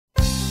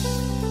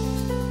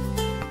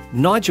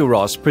Nigel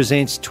Ross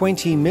presents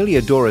 20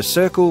 Melliodora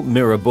Circle,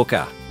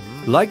 Mirrabooka.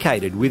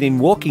 Located within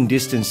walking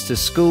distance to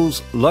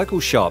schools,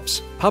 local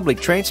shops, public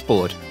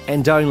transport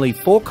and only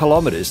 4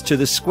 kilometres to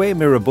the Square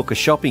Mirrabooka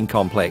shopping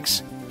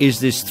complex,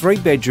 is this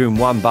 3-bedroom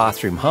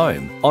 1-bathroom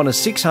home on a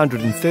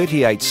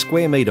 638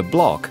 square metre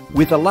block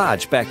with a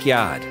large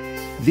backyard.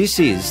 This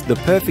is the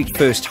perfect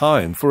first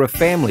home for a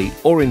family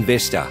or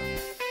investor.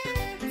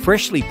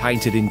 Freshly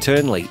painted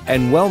internally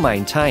and well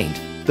maintained,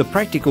 the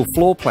practical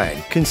floor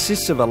plan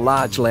consists of a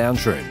large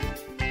lounge room,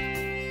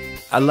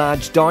 a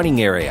large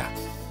dining area,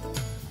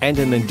 and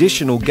an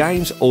additional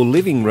games or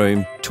living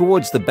room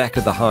towards the back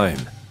of the home.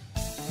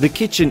 The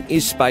kitchen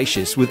is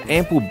spacious with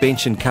ample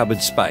bench and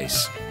cupboard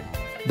space.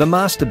 The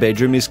master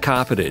bedroom is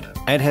carpeted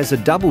and has a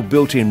double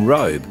built-in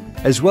robe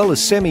as well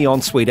as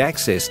semi-ensuite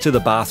access to the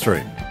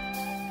bathroom.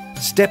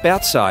 Step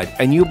outside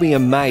and you'll be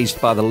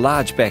amazed by the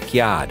large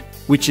backyard,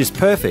 which is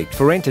perfect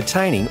for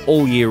entertaining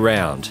all year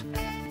round.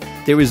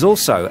 There is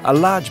also a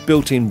large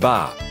built-in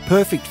bar,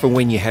 perfect for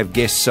when you have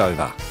guests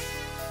over.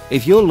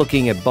 If you're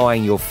looking at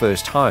buying your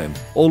first home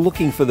or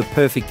looking for the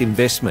perfect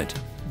investment,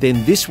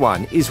 then this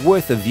one is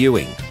worth a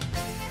viewing.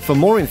 For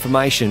more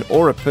information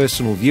or a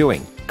personal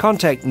viewing,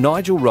 contact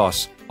Nigel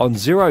Ross on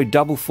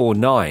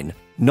 0449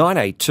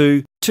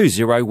 982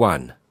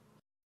 201.